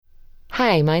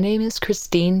Hi, my name is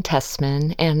Christine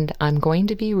Tessman, and I'm going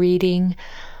to be reading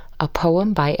a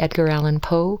poem by Edgar Allan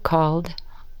Poe called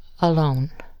Alone.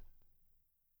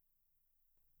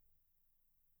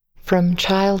 From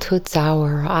childhood's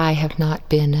hour I have not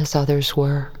been as others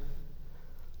were.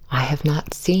 I have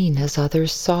not seen as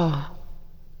others saw.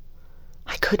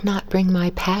 I could not bring my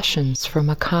passions from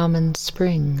a common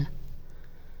spring.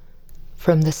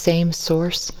 From the same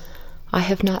source I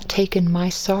have not taken my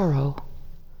sorrow.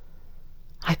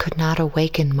 I could not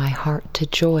awaken my heart to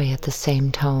joy at the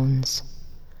same tones.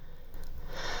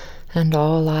 And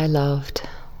all I loved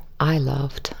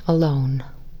alone.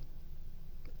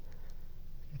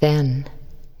 Then,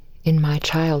 in my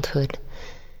childhood,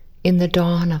 in the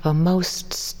dawn of a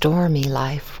most stormy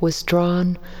life, was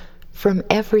drawn from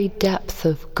every depth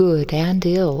of good and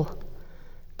ill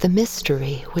the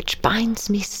mystery which binds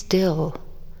me still.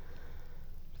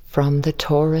 From the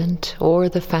torrent or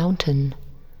the fountain,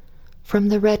 from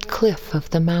the red cliff of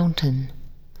the mountain,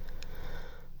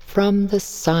 from the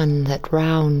sun that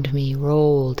round me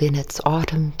rolled in its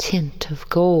autumn tint of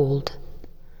gold,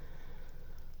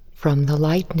 from the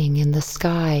lightning in the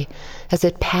sky as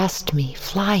it passed me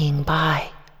flying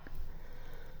by,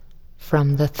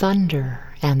 from the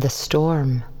thunder and the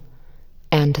storm,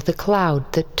 and the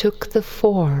cloud that took the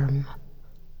form,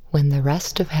 when the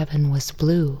rest of heaven was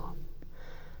blue,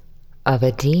 of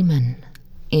a demon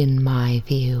in my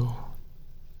view.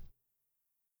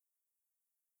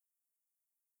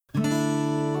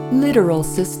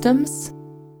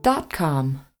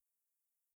 LiteralSystems.com